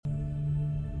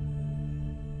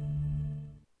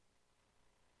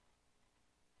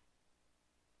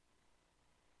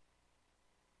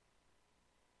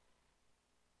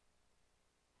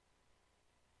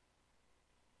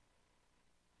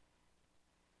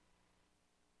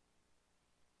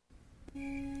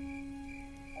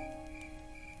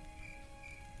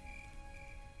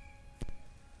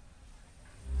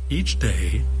Each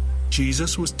day,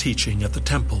 Jesus was teaching at the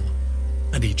temple,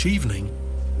 and each evening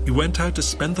he went out to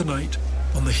spend the night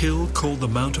on the hill called the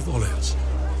Mount of Olives,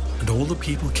 and all the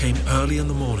people came early in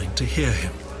the morning to hear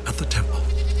him at the temple.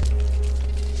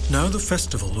 Now the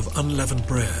festival of unleavened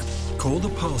bread, called the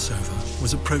Passover,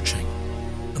 was approaching,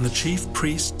 and the chief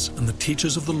priests and the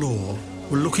teachers of the law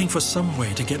were looking for some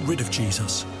way to get rid of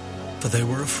Jesus, for they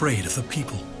were afraid of the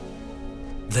people.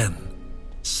 Then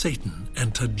Satan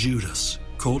entered Judas,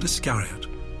 called Iscariot,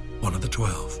 one of the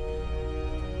 12.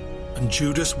 And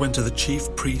Judas went to the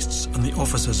chief priests and the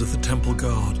officers of the temple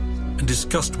guard and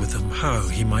discussed with them how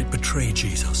he might betray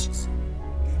Jesus.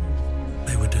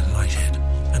 They were delighted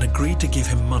and agreed to give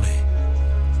him money.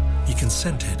 He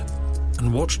consented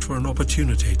and watched for an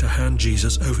opportunity to hand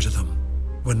Jesus over to them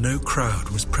when no crowd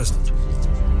was present.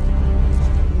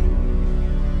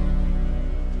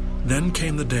 Then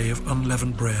came the day of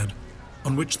unleavened bread,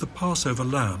 on which the Passover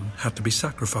lamb had to be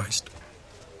sacrificed.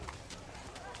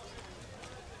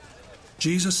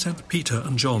 Jesus sent Peter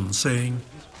and John, saying,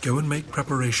 "Go and make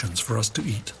preparations for us to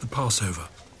eat the Passover."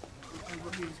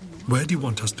 "Where do you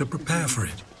want us to prepare for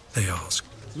it?" they asked.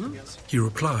 He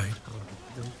replied,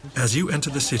 "As you enter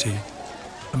the city,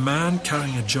 a man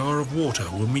carrying a jar of water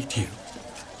will meet you.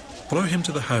 Follow him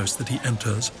to the house that he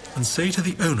enters and say to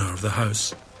the owner of the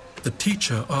house, 'The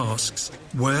teacher asks,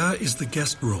 where is the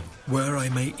guest room where I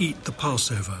may eat the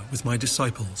Passover with my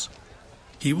disciples?'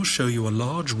 He will show you a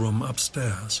large room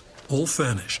upstairs, all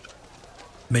furnished.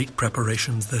 Make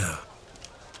preparations there."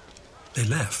 They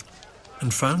left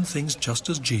and found things just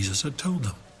as Jesus had told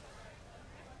them.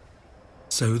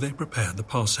 So they prepared the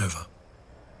Passover.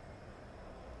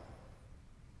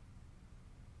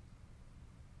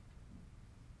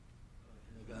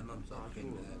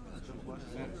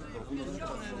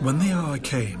 When the hour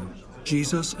came,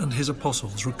 Jesus and his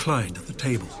apostles reclined at the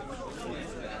table.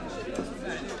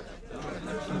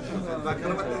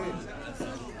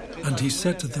 And he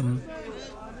said to them,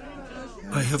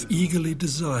 "I have eagerly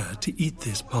desired to eat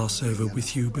this Passover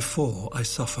with you before I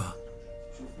suffer.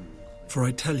 For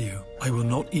I tell you, I will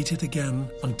not eat it again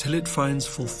until it finds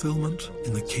fulfillment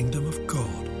in the kingdom of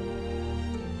God."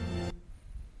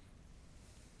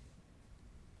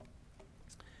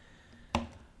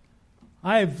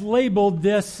 I've labeled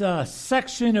this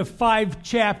section of 5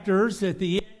 chapters at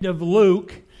the end of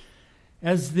Luke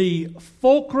as the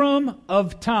fulcrum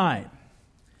of time.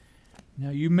 Now,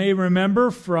 you may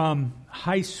remember from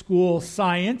high school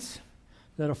science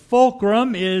that a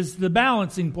fulcrum is the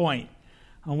balancing point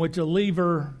on which a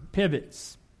lever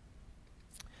pivots.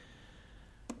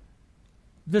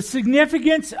 The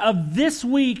significance of this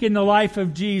week in the life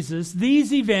of Jesus,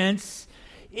 these events,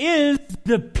 is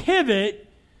the pivot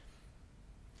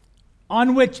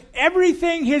on which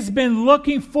everything has been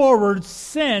looking forward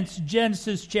since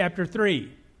Genesis chapter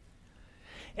 3.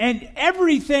 And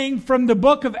everything from the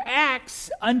book of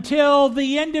Acts until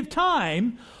the end of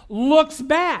time looks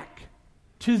back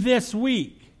to this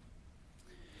week.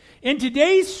 In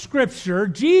today's scripture,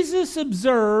 Jesus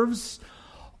observes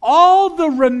all the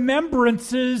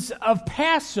remembrances of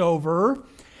Passover,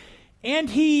 and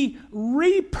he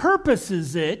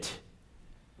repurposes it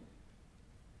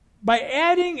by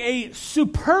adding a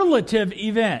superlative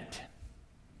event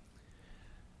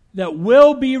that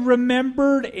will be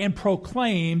remembered and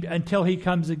proclaimed until he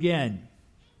comes again.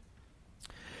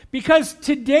 Because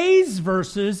today's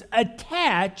verses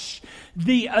attach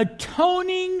the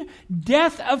atoning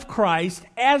death of Christ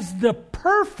as the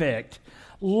perfect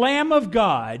Lamb of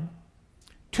God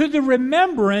to the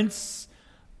remembrance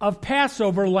of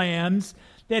Passover lambs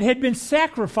that had been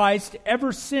sacrificed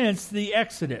ever since the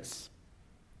Exodus.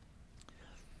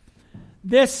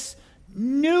 This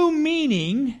new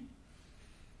meaning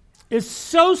is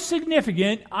so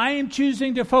significant, I am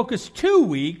choosing to focus 2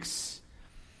 weeks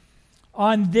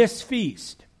on this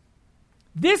feast.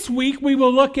 This week we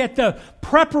will look at the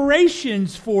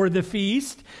preparations for the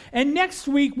feast, and next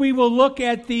week we will look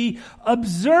at the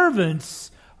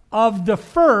observance of the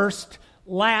first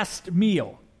last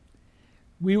meal.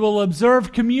 We will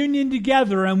observe communion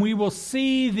together, and we will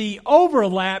see the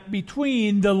overlap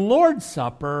between the Lord's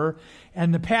Supper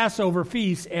and the Passover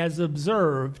feast as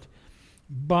observed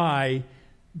by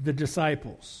the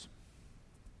disciples.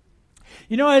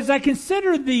 You know, as I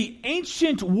consider the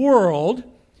ancient world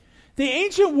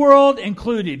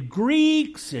included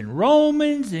Greeks and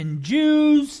Romans and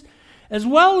Jews, as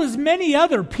well as many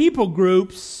other people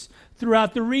groups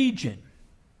throughout the region.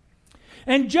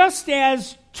 And just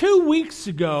as 2 weeks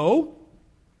ago,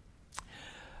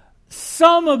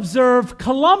 some observed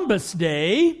Columbus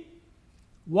Day,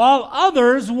 while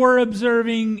others were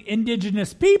observing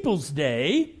Indigenous Peoples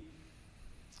Day,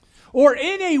 or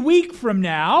in a week from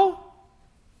now,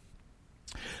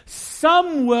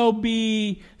 some will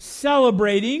be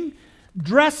celebrating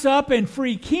Dress Up and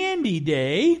Free Candy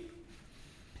Day,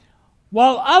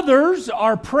 while others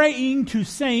are praying to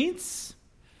saints,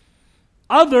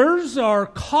 others are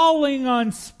calling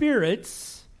on spirits,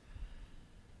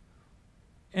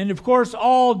 and of course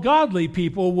all godly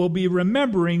people will be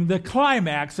remembering the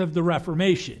climax of the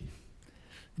Reformation.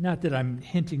 Not that I'm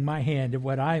hinting my hand at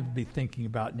what I'll be thinking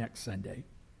about next Sunday.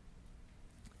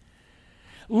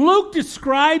 Luke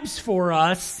describes for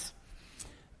us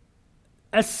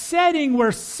a setting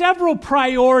where several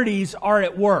priorities are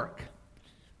at work,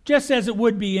 just as it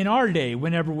would be in our day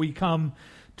whenever we come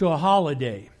to a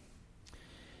holiday.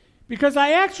 Because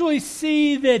I actually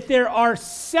see that there are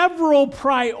several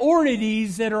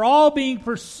priorities that are all being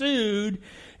pursued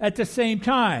at the same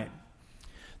time.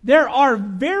 There are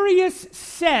various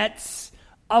sets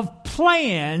of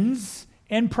plans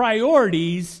and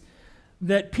priorities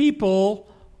that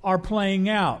people are playing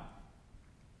out.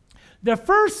 The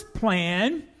first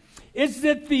plan is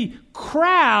that the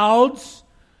crowds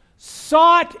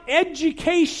sought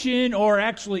education, or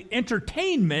actually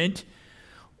entertainment,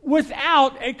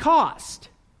 without a cost.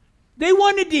 They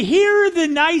wanted to hear the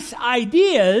nice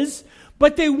ideas,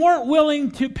 but they weren't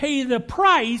willing to pay the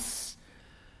price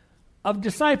of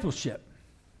discipleship.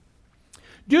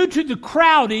 Due to the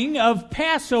crowding of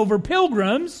Passover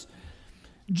pilgrims,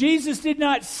 Jesus did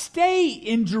not stay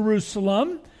in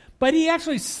Jerusalem, but he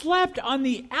actually slept on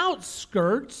the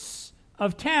outskirts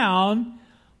of town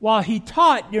while he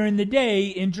taught during the day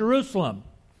in Jerusalem.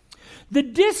 The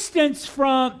distance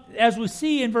from, as we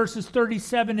see in verses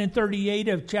 37 and 38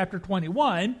 of chapter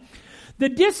 21, the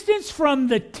distance from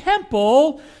the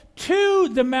temple to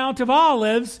the Mount of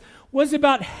Olives was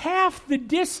about half the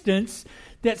distance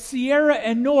that Sierra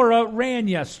and Nora ran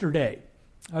yesterday.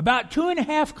 About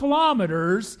 2.5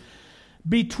 kilometers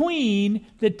between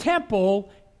the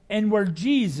temple and where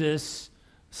Jesus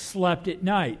slept at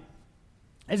night.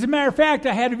 As a matter of fact,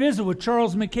 I had a visit with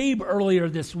Charles McCabe earlier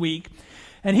this week,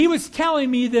 and he was telling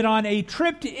me that on a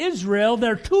trip to Israel,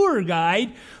 their tour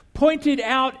guide pointed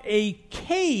out a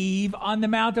cave on the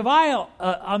Mount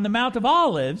of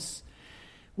Olives,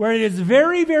 where it is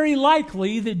very, very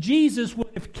likely that Jesus would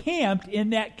have camped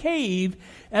in that cave,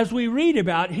 as we read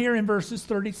about here in verses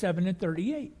 37 and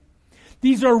 38.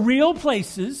 These are real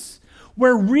places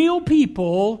where real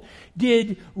people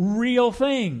did real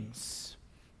things.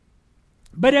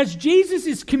 But as Jesus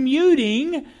is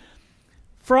commuting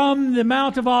from the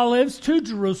Mount of Olives to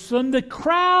Jerusalem, the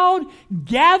crowd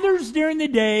gathers during the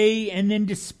day and then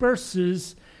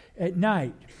disperses at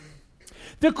night.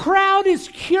 The crowd is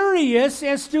curious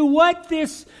as to what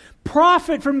this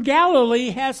prophet from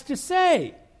Galilee has to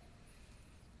say.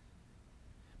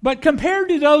 But compared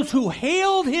to those who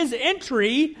hailed his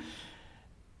entry,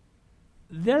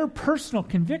 their personal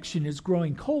conviction is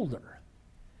growing colder.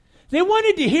 They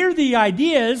wanted to hear the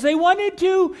ideas, they wanted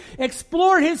to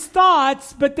explore his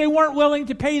thoughts, but they weren't willing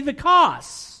to pay the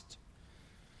cost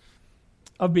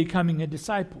of becoming a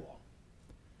disciple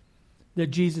that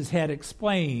Jesus had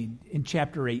explained in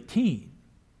chapter 18.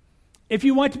 If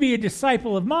you want to be a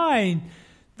disciple of mine,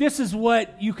 this is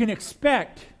what you can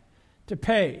expect to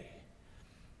pay.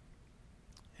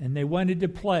 And they wanted to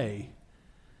play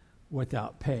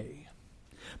without pay.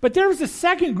 But there was a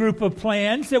second group of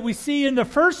plans that we see in the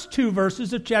first 2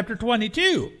 verses of chapter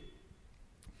 22.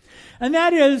 And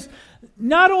that is,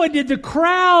 not only did the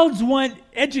crowds want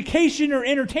education or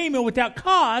entertainment without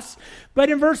cost, but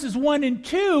in verses 1 and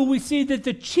 2, we see that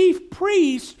the chief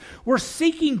priests were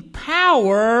seeking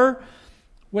power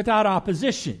without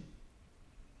opposition.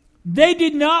 They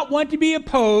did not want to be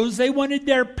opposed. They wanted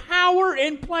their power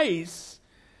in place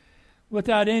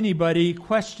without anybody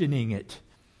questioning it.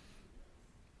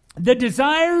 The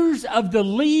desires of the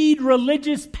lead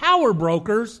religious power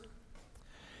brokers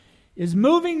is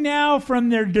moving now from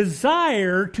their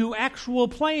desire to actual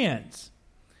plans.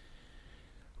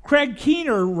 Craig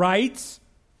Keener writes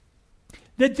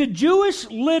that the Jewish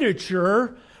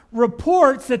literature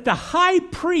reports that the high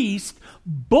priest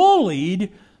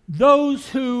bullied those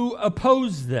who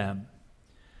opposed them.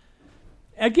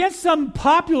 Against some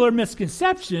popular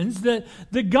misconceptions,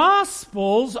 the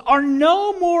Gospels are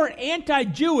no more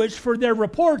anti-Jewish for their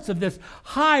reports of this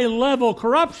high-level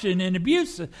corruption and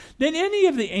abuse than any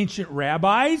of the ancient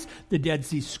rabbis, the Dead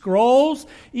Sea Scrolls.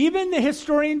 Even the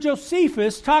historian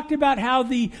Josephus talked about how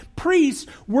the priests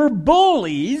were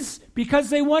bullies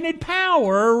because they wanted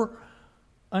power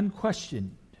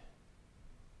unquestioned.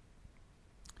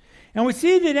 And we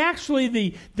see that actually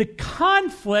the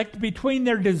conflict between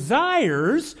their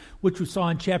desires, which we saw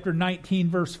in chapter 19,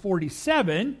 verse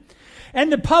 47,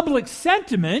 and the public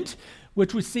sentiment,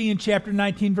 which we see in chapter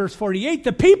 19, verse 48,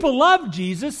 the people loved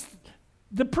Jesus,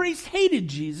 the priests hated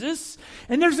Jesus,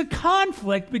 and there's a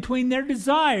conflict between their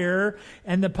desire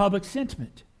and the public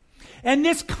sentiment. And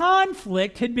this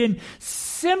conflict had been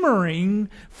simmering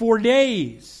for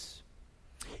days.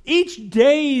 Each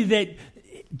day that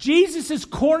Jesus'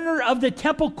 corner of the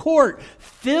temple court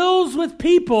fills with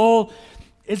people,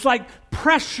 it's like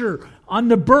pressure on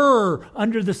the burr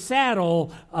under the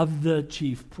saddle of the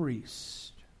chief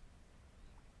priest.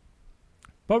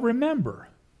 But remember,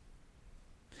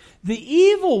 the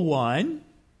evil one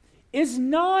is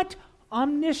not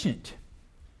omniscient,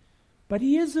 but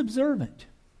he is observant.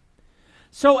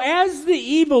 So as the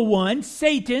evil one,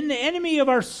 Satan, the enemy of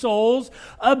our souls,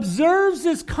 observes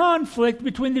this conflict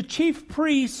between the chief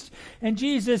priest and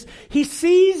Jesus, he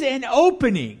sees an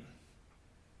opening.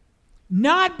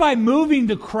 Not by moving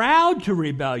the crowd to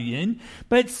rebellion,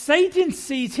 but Satan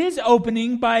sees his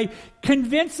opening by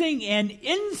convincing an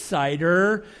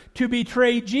insider to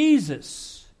betray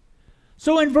Jesus.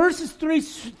 So in verses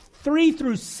 3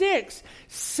 through 6,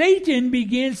 Satan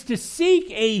begins to seek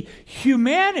a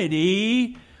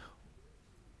humanity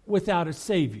without a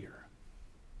Savior.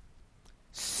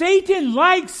 Satan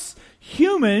likes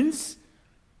humans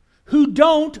who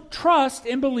don't trust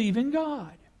and believe in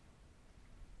God.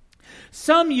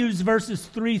 Some use verses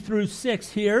 3 through 6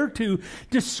 here to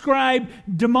describe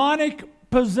demonic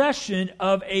possession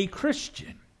of a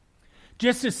Christian.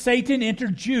 Just as Satan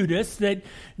entered Judas, that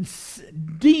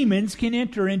demons can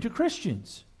enter into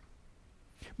Christians.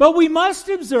 But we must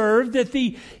observe that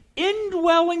the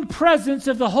indwelling presence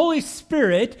of the Holy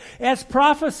Spirit, as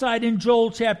prophesied in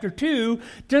Joel chapter 2,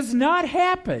 does not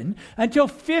happen until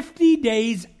 50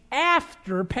 days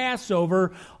after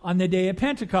Passover on the day of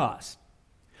Pentecost.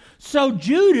 So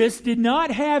Judas did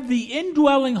not have the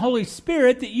indwelling Holy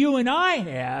Spirit that you and I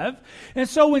have. And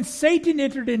so when Satan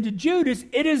entered into Judas,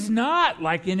 it is not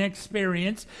like an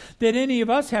experience that any of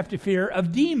us have to fear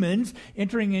of demons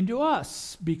entering into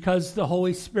us, because the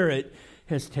Holy Spirit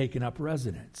has taken up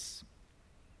residence.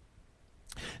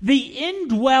 The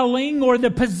indwelling or the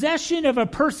possession of a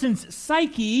person's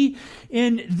psyche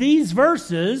in these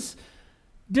verses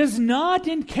does not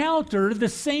encounter the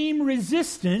same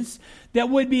resistance that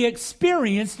would be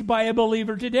experienced by a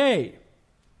believer today.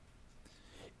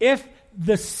 If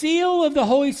the seal of the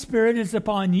Holy Spirit is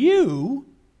upon you,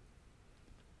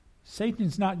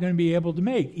 Satan's not going to be able to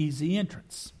make easy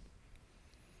entrance.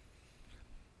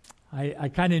 I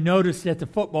kind of noticed at the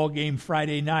football game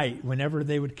Friday night, whenever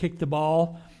they would kick the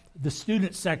ball, the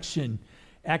student section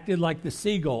acted like the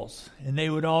seagulls, and they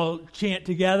would all chant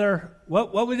together.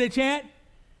 What would they chant?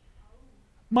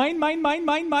 Mine, mine, mine,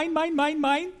 mine, mine, mine, mine,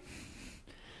 mine.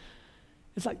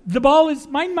 It's like the ball is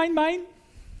mine, mine, mine.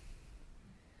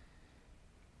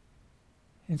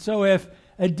 And so if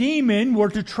a demon were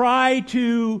to try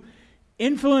to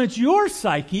influence your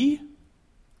psyche,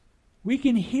 we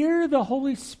can hear the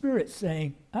Holy Spirit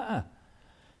saying,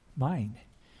 mine.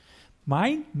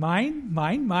 Mine, mine,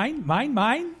 mine, mine, mine,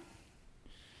 mine.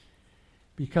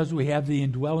 Because we have the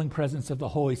indwelling presence of the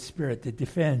Holy Spirit that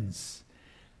defends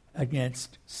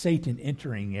against Satan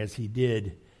entering as he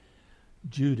did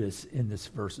Judas in this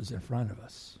verses in front of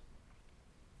us.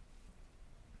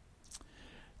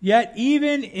 Yet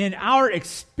even in our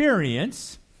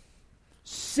experience,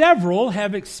 several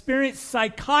have experienced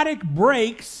psychotic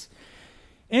breaks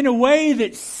in a way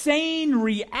that sane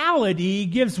reality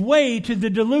gives way to the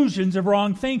delusions of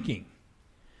wrong thinking.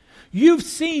 You've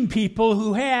seen people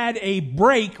who had a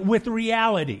break with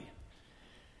reality.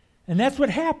 And that's what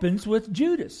happens with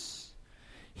Judas.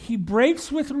 He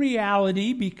breaks with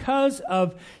reality because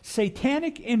of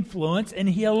satanic influence, and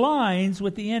he aligns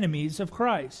with the enemies of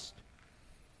Christ.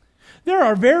 There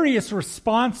are various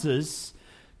responses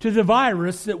to the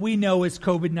virus that we know as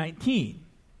COVID-19.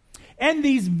 And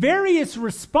these various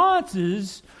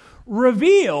responses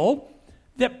reveal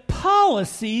that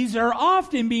policies are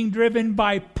often being driven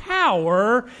by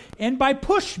power and by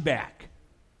pushback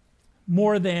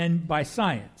more than by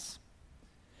science.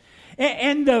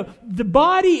 And the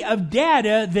body of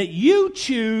data that you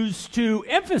choose to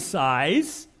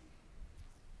emphasize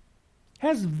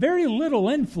has very little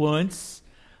influence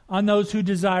on those who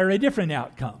desire a different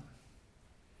outcome.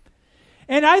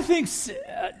 And I think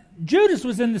Judas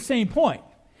was in the same point.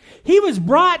 He was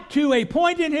brought to a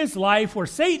point in his life where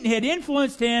Satan had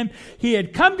influenced him, he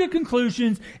had come to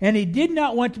conclusions, and he did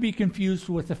not want to be confused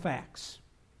with the facts.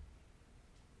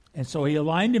 And so he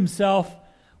aligned himself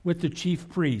with the chief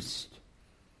priest.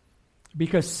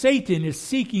 because Satan is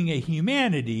seeking a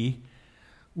humanity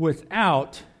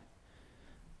without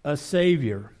a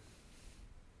Savior.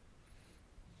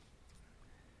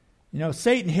 You know,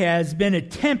 Satan has been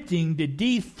attempting to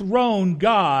dethrone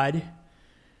God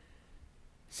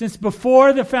since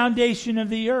before the foundation of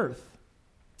the earth.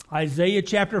 Isaiah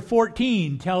chapter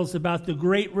 14 tells about the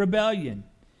great rebellion.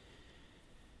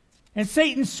 And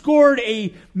Satan scored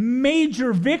a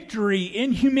major victory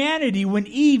in humanity when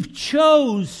Eve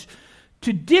chose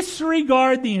to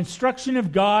disregard the instruction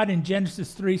of God in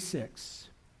Genesis 3:6.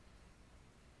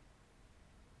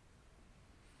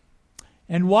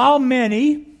 And while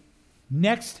many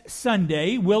next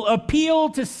Sunday will appeal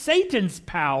to Satan's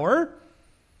power,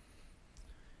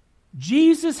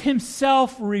 Jesus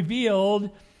himself revealed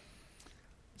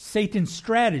Satan's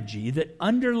strategy that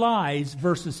underlies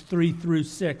verses 3 through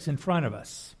 6 in front of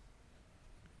us.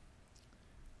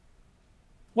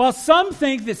 While some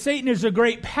think that Satan is a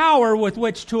great power with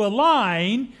which to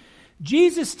align,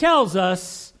 Jesus tells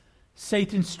us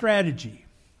Satan's strategy.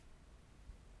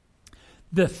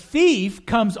 The thief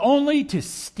comes only to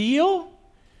steal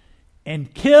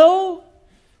and kill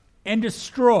and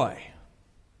destroy.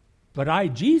 But I,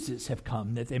 Jesus, have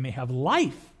come that they may have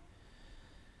life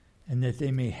and that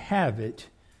they may have it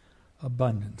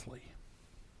abundantly.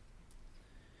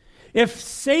 If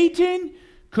Satan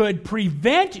could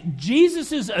prevent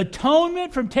Jesus'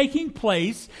 atonement from taking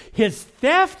place, his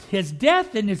theft, his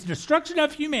death, and his destruction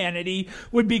of humanity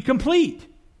would be complete.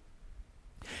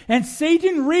 And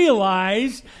Satan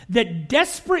realized that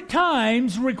desperate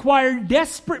times required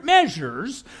desperate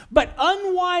measures, but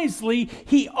unwisely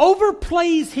he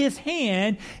overplays his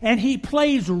hand and he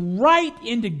plays right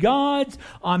into God's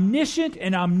omniscient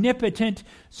and omnipotent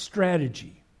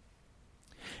strategy.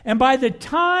 And by the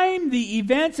time the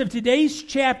events of today's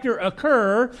chapter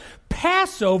occur,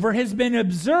 Passover has been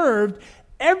observed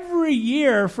every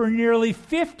year for nearly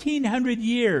 1,500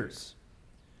 years.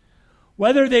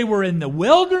 Whether they were in the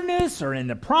wilderness or in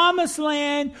the promised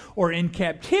land or in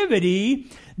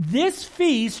captivity, this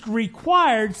feast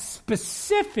required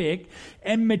specific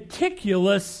and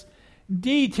meticulous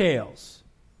details.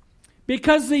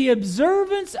 Because the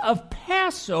observance of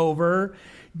Passover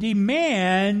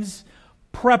demands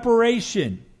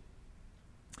preparation.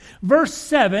 Verse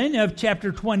 7 of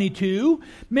chapter 22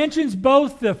 mentions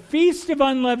both the Feast of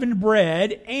Unleavened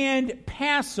Bread and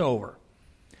Passover.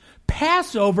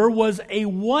 Passover was a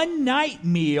one-night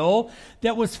meal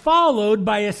that was followed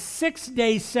by a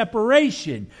 6-day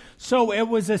separation. So it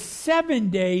was a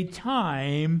 7-day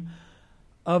time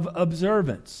of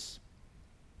observance.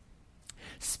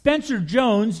 Spencer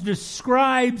Jones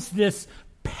describes this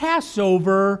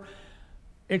Passover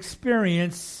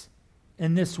experience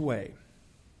in this way.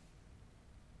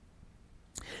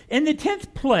 In the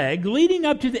 10th plague, leading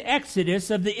up to the exodus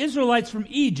of the Israelites from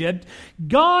Egypt,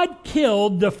 God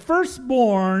killed the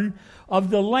firstborn of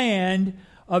the land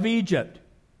of Egypt.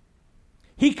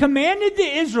 He commanded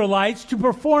the Israelites to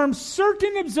perform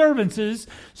certain observances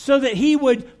so that he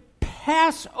would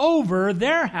pass over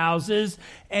their houses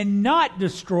and not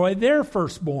destroy their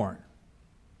firstborn.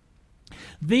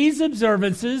 These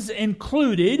observances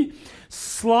included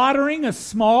slaughtering a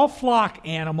small flock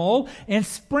animal and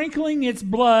sprinkling its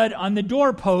blood on the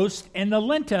doorpost and the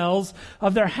lintels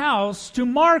of their house to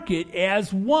mark it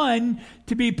as one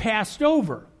to be passed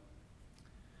over.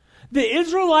 The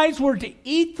Israelites were to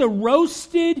eat the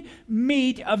roasted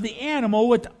meat of the animal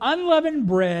with unleavened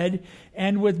bread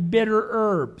and with bitter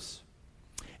herbs.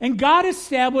 And God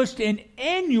established an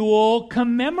annual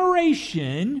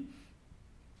commemoration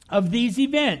of these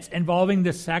events involving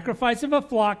the sacrifice of a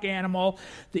flock animal,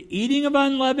 the eating of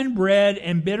unleavened bread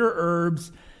and bitter herbs.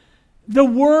 The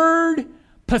word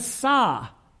Passah,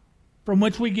 from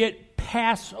which we get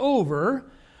Passover,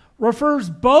 refers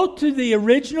both to the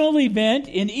original event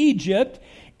in Egypt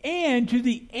and to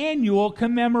the annual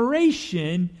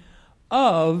commemoration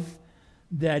of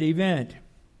that event.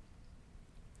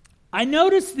 I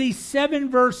noticed these 7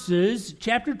 verses,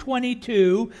 chapter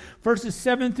 22, verses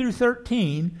 7 through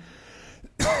 13,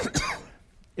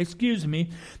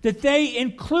 that they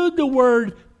include the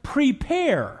word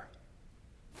prepare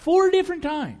 4 different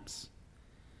times.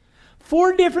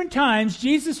 4 different times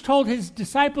Jesus told his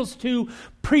disciples to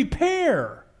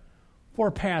prepare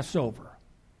for Passover.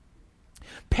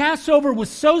 Passover was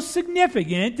so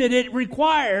significant that it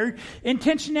required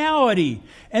intentionality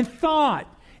and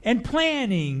thought and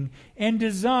planning and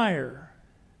desire.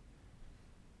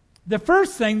 The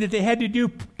first thing that they had to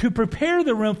do to prepare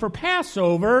the room for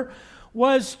Passover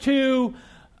was to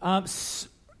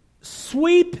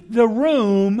sweep the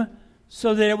room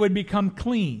so that it would become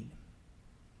clean.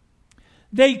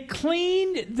 They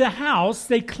cleaned the house,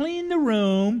 they cleaned the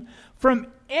room from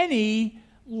any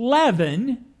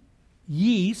leaven,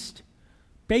 yeast,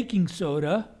 baking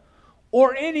soda,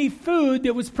 or any food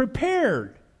that was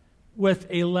prepared with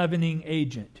a leavening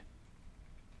agent.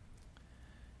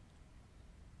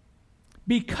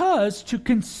 Because to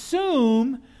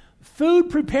consume food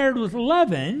prepared with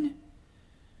leaven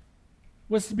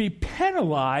was to be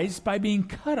penalized by being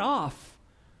cut off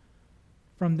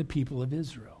from the people of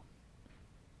Israel.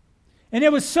 And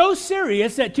it was so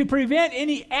serious that to prevent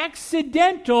any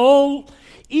accidental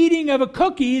eating of a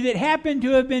cookie that happened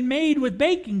to have been made with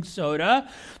baking soda,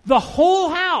 the whole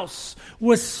house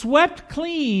was swept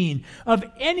clean of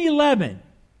any leaven,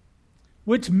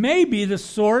 which may be the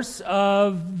source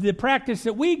of the practice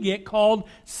that we get called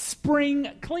spring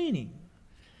cleaning.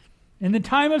 In the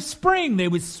time of spring, they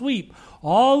would sweep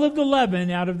all of the leaven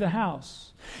out of the house.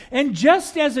 And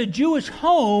just as a Jewish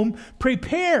home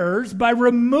prepares by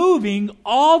removing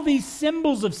all these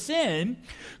symbols of sin,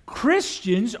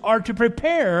 Christians are to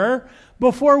prepare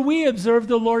before we observe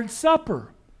the Lord's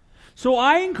Supper. So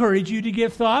I encourage you to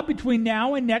give thought between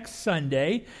now and next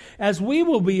Sunday as we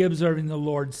will be observing the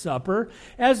Lord's Supper,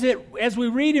 as we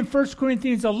read in 1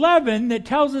 Corinthians 11 that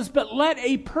tells us, "But let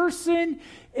a person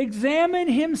examine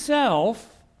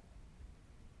himself,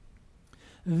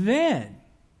 then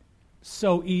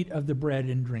so eat of the bread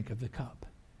and drink of the cup."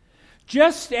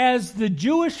 Just as the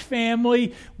Jewish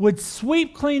family would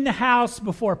sweep clean the house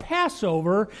before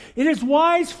Passover, it is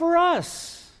wise for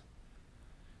us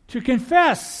to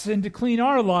confess and to clean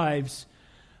our lives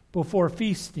before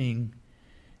feasting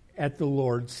at the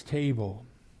Lord's table.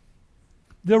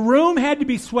 The room had to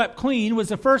be swept clean was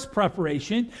the first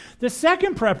preparation. The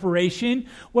second preparation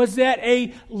was that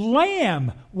a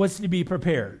lamb was to be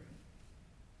prepared.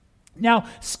 Now,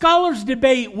 scholars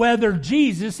debate whether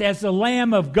Jesus, as the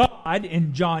Lamb of God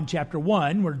in John chapter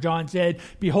 1, where John said,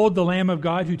 "Behold the Lamb of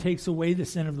God who takes away the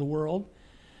sin of the world."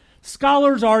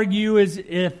 Scholars argue as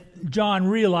if John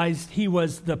realized he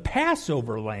was the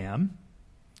Passover lamb.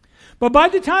 But by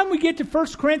the time we get to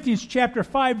 1 Corinthians chapter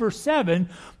 5, verse 7,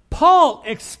 Paul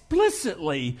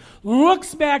explicitly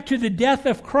looks back to the death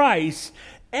of Christ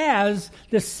as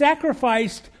the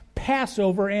sacrificed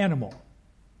Passover animal.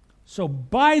 So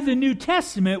by the New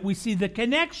Testament, we see the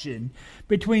connection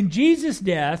between Jesus'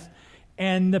 death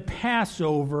and the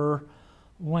Passover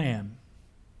lamb.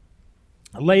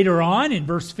 Later on, in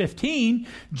verse 15,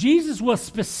 Jesus will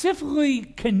specifically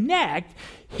connect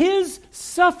his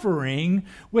suffering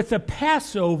with the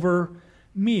Passover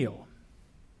meal.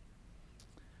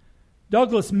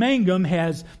 Douglas Mangum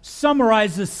has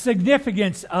summarized the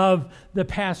significance of the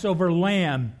Passover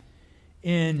lamb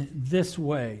in this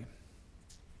way.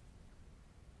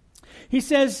 He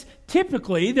says,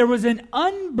 typically, there was an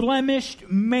unblemished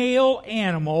male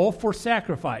animal for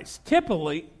sacrifice,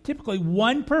 typically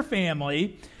one per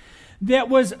family, that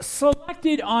was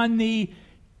selected on the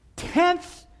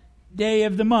 10th day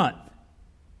of the month.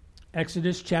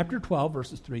 Exodus chapter 12,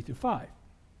 verses 3 through 5.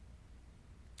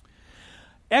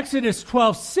 Exodus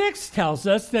 12:6 tells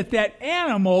us that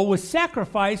animal was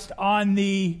sacrificed on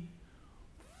the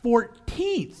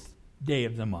 14th day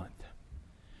of the month.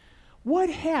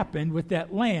 What happened with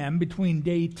that lamb between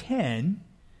day 10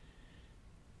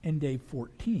 and day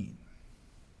 14?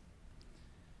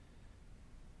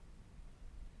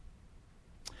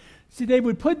 See, they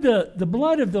would put the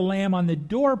blood of the lamb on the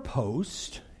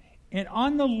doorpost and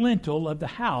on the lintel of the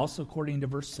house, according to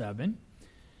verse 7.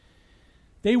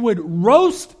 They would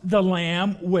roast the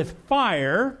lamb with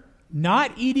fire,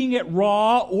 not eating it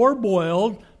raw or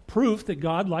boiled, proof that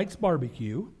God likes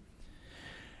barbecue.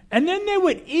 And then they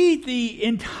would eat the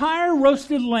entire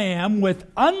roasted lamb with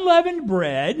unleavened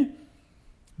bread,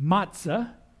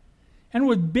 matzah, and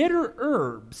with bitter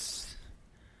herbs,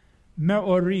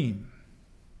 me'orim.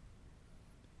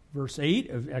 Verse 8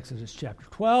 of Exodus chapter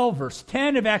 12, verse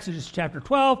 10 of Exodus chapter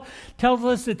 12 tells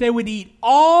us that they would eat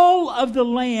all of the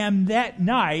lamb that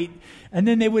night, and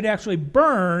then they would actually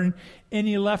burn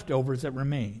any leftovers that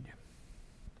remained.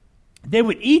 They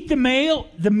would eat the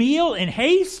meal in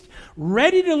haste,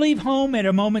 ready to leave home at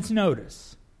a moment's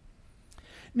notice.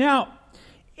 Now,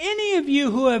 any of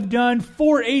you who have done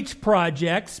 4-H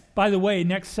projects, by the way,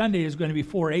 next Sunday is going to be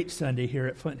 4-H Sunday here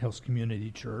at Flint Hills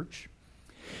Community Church.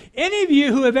 Any of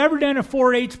you who have ever done a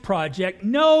 4-H project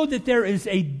know that there is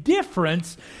a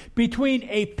difference between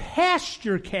a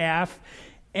pasture calf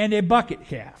and a bucket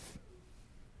calf.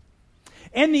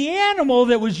 And the animal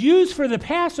that was used for the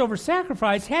Passover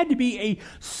sacrifice had to be a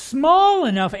small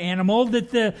enough animal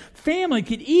that the family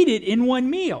could eat it in one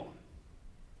meal.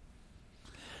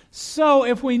 So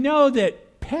if we know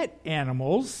that pet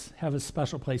animals have a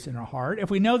special place in our heart,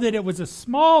 if we know that it was a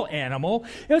small animal,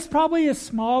 it was probably a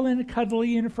small and a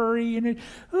cuddly and a furry and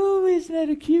isn't that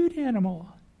a cute animal?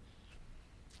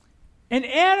 An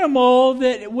animal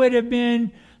that would have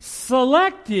been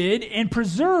selected and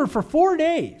preserved for 4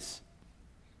 days,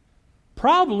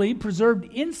 probably preserved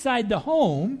inside the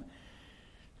home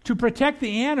to protect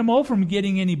the animal from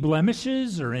getting any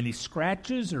blemishes or any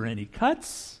scratches or any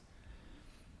cuts.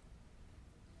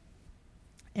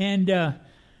 And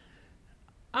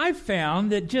I've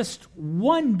found that just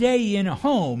 1 day in a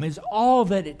home is all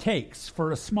that it takes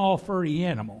for a small furry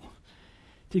animal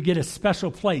to get a special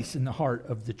place in the heart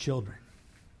of the children.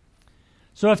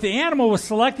 So if the animal was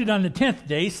selected on the 10th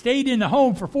day, stayed in the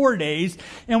home for 4 days,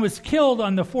 and was killed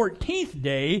on the 14th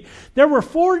day, there were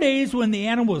 4 days when the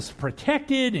animal was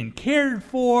protected and cared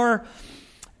for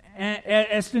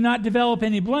as to not develop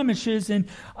any blemishes. And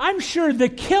I'm sure the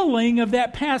killing of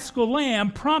that Paschal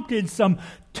lamb prompted some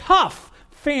tough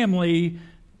family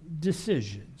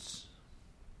decisions.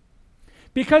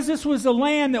 Because this was a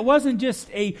lamb that wasn't just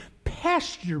a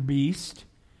pasture beast,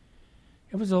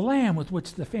 it was a lamb with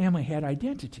which the family had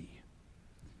identity.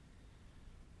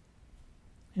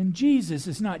 And Jesus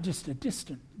is not just a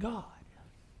distant God.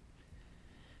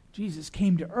 Jesus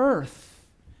came to earth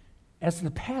as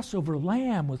the Passover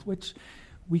lamb with which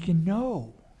we can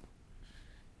know.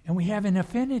 And we have an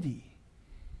affinity.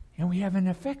 And we have an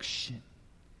affection.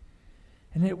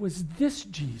 And it was this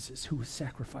Jesus who was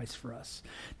sacrificed for us.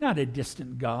 Not a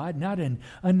distant God, not an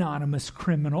anonymous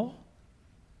criminal.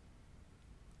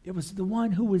 It was the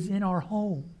one who was in our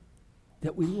home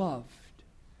that we loved.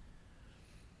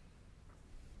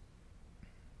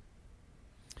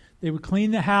 They would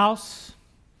clean the house.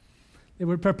 They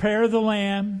would prepare the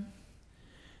lamb.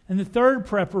 And the third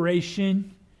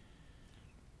preparation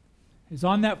is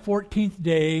on that 14th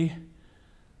day,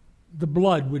 the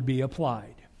blood would be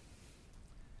applied.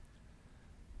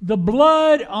 The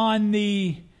blood on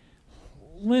the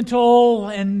lintel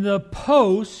and the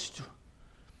post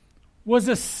was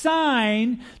a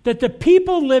sign that the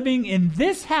people living in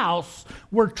this house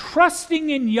were trusting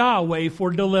in Yahweh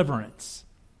for deliverance.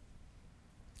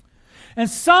 And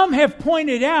some have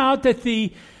pointed out that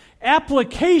the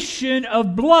application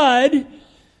of blood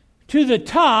to the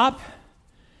top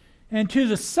and to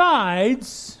the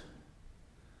sides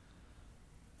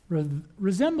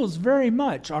resembles very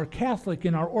much our Catholic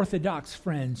and our Orthodox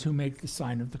friends who make the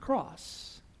sign of the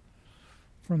cross.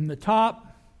 From the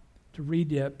top to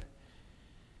redip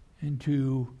and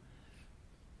to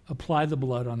apply the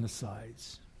blood on the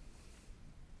sides.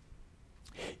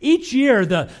 Each year,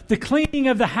 the cleaning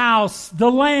of the house, the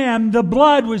lamb, the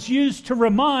blood was used to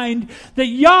remind that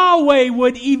Yahweh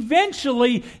would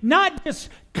eventually not just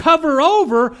cover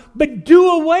over, but do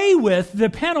away with the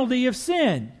penalty of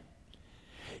sin.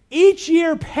 Each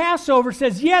year, Passover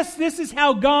says, yes, this is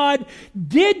how God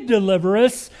did deliver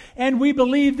us, and we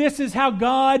believe this is how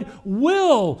God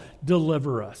will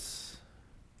deliver us.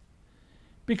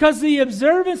 Because the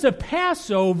observance of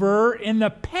Passover in the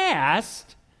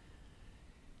past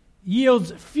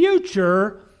yields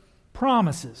future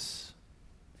promises.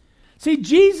 See,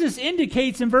 Jesus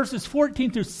indicates in verses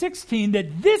 14 through 16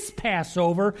 that this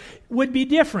Passover would be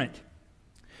different.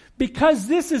 Because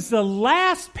this is the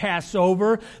last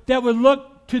Passover that would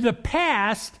look to the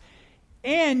past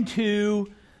and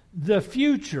to the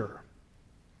future.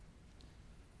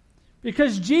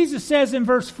 Because Jesus says in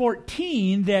verse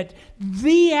 14 that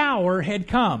the hour had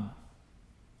come.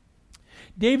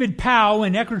 David Powell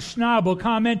and Eckhart Schnabel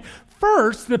comment,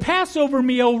 first, the Passover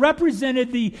meal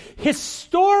represented the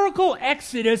historical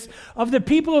exodus of the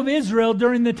people of Israel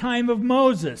during the time of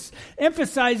Moses,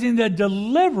 emphasizing the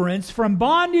deliverance from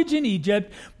bondage in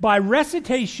Egypt by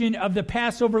recitation of the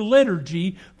Passover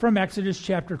liturgy from Exodus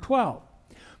chapter 12.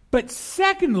 But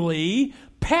secondly,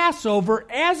 Passover,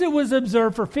 as it was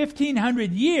observed for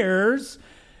 1,500 years,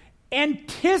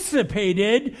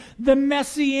 anticipated the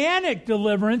messianic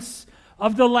deliverance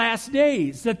of the last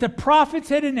days that the prophets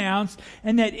had announced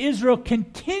and that Israel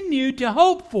continued to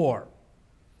hope for,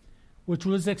 which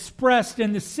was expressed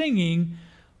in the singing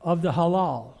of the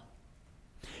Hallel.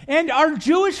 And our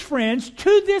Jewish friends,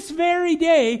 to this very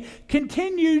day,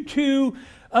 continue to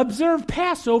observe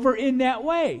Passover in that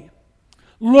way.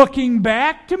 Looking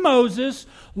back to Moses,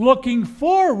 looking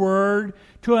forward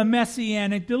to a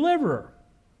messianic deliverer.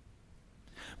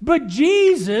 But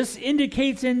Jesus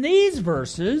indicates in these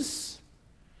verses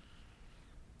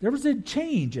there was a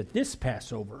change at this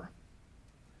Passover.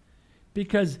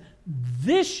 Because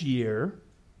this year,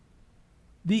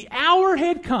 the hour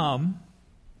had come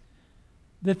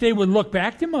that they would look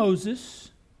back to Moses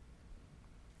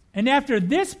And after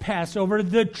this Passover,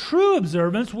 the true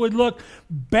observance would look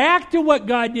back to what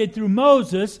God did through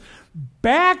Moses,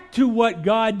 back to what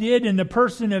God did in the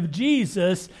person of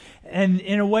Jesus, and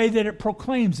in a way that it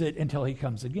proclaims it until he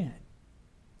comes again.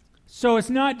 So it's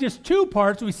not just two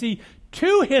parts. We see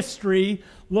two history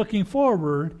looking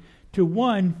forward to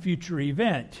one future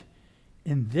event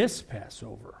in this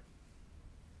Passover.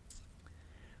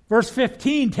 Verse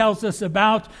 15 tells us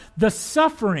about the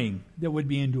suffering that would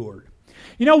be endured.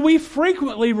 You know, we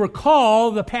frequently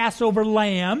recall the Passover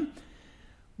lamb.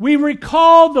 We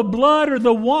recall the blood or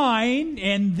the wine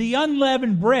and the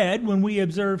unleavened bread when we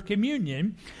observe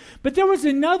communion. But there was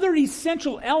another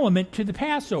essential element to the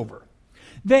Passover.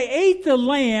 They ate the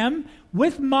lamb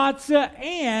with matzah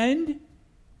and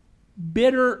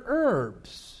bitter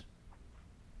herbs.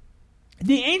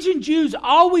 The ancient Jews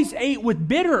always ate with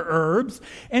bitter herbs,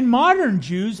 and modern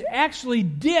Jews actually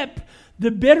dip the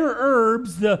bitter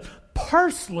herbs, the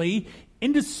parsley,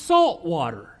 into salt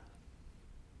water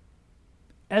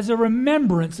as a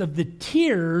remembrance of the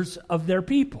tears of their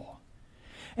people.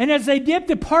 And as they dip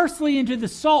the parsley into the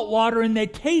salt water and they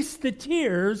taste the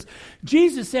tears,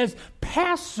 Jesus says,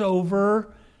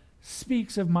 Passover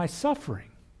speaks of my suffering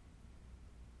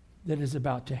that is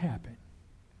about to happen.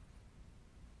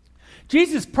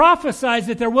 Jesus prophesies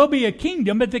that there will be a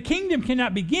kingdom, but the kingdom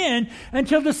cannot begin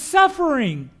until the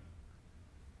suffering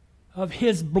of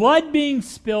his blood being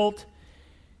spilt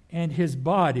and his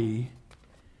body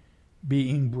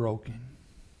being broken.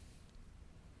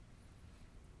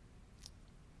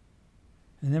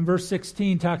 And then verse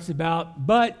 16 talks about,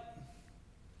 but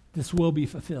this will be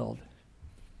fulfilled.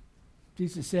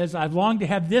 Jesus says, I've longed to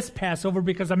have this Passover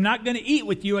because I'm not going to eat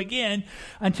with you again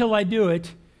until I do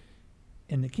it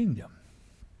in the kingdom.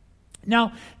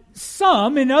 Now,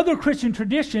 some in other Christian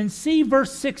traditions see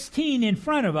verse 16 in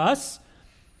front of us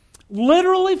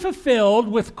literally fulfilled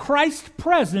with Christ's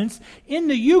presence in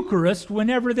the Eucharist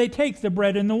whenever they take the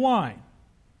bread and the wine.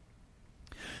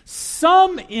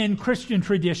 Some in Christian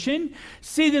tradition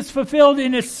see this fulfilled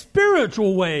in a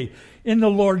spiritual way in the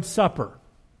Lord's Supper.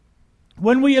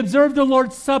 When we observe the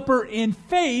Lord's Supper in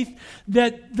faith,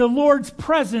 that the Lord's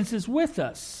presence is with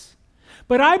us.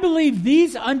 But I believe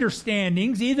these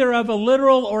understandings, either of a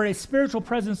literal or a spiritual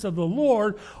presence of the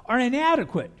Lord, are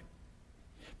inadequate.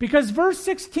 Because verse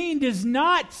 16 does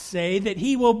not say that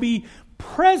he will be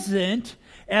present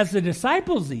as the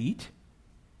disciples eat.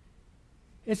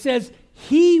 It says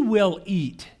he will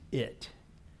eat it.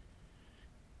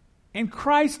 And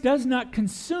Christ does not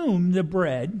consume the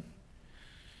bread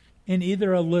in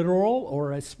either a literal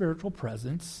or a spiritual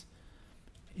presence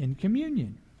in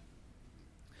communion.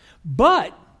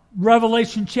 But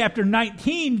Revelation chapter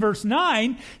 19, verse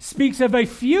 9, speaks of a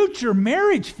future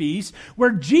marriage feast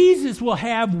where Jesus will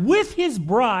have with his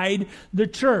bride the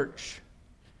church.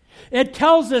 It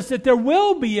tells us that there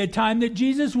will be a time that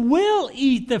Jesus will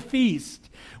eat the feast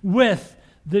with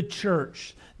the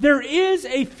church. There is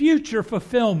a future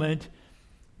fulfillment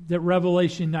that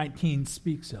Revelation 19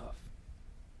 speaks of.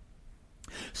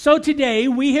 So today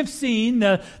we have seen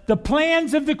the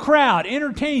plans of the crowd.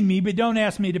 Entertain me, but don't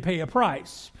ask me to pay a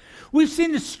price. We've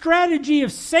seen the strategy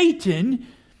of Satan.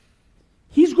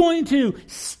 He's going to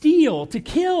steal, to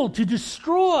kill, to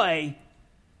destroy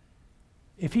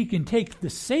if he can take the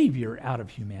Savior out of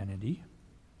humanity.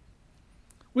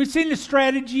 We've seen the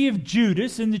strategy of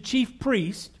Judas and the chief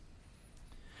priest.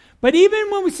 But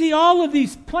even when we see all of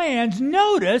these plans,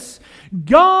 notice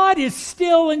God is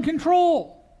still in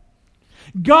control.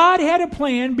 God had a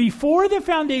plan before the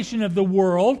foundation of the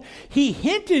world. He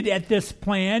hinted at this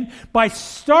plan by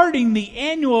starting the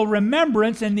annual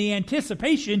remembrance and the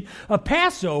anticipation of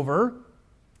Passover.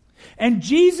 And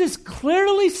Jesus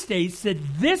clearly states that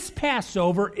this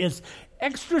Passover is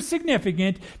extra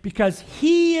significant because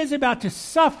he is about to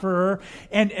suffer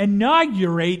and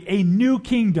inaugurate a new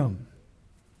kingdom.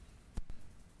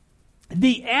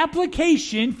 The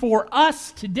application for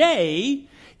us today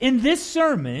in this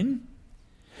sermon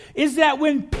is that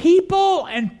when people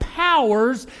and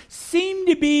powers seem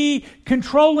to be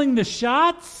controlling the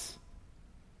shots,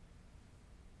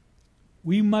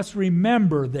 we must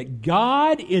remember that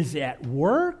God is at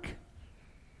work,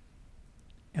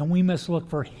 and we must look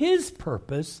for his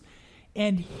purpose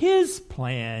and his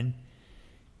plan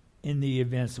in the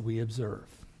events that we observe.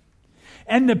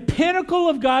 And the pinnacle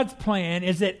of God's plan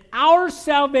is that our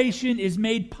salvation is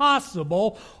made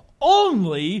possible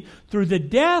only through the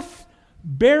death,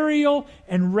 burial,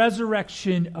 and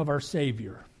resurrection of our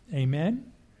Savior.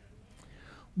 Amen?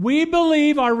 We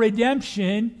believe our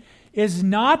redemption is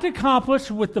not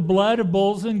accomplished with the blood of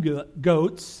bulls and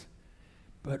goats,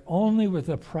 but only with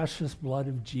the precious blood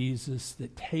of Jesus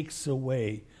that takes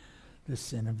away the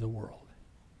sin of the world.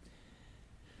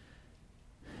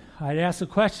 I'd ask the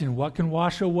question, what can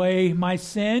wash away my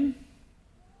sin?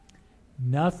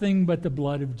 Nothing but the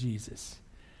blood of Jesus.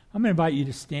 I'm going to invite you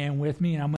to stand with me, and I'm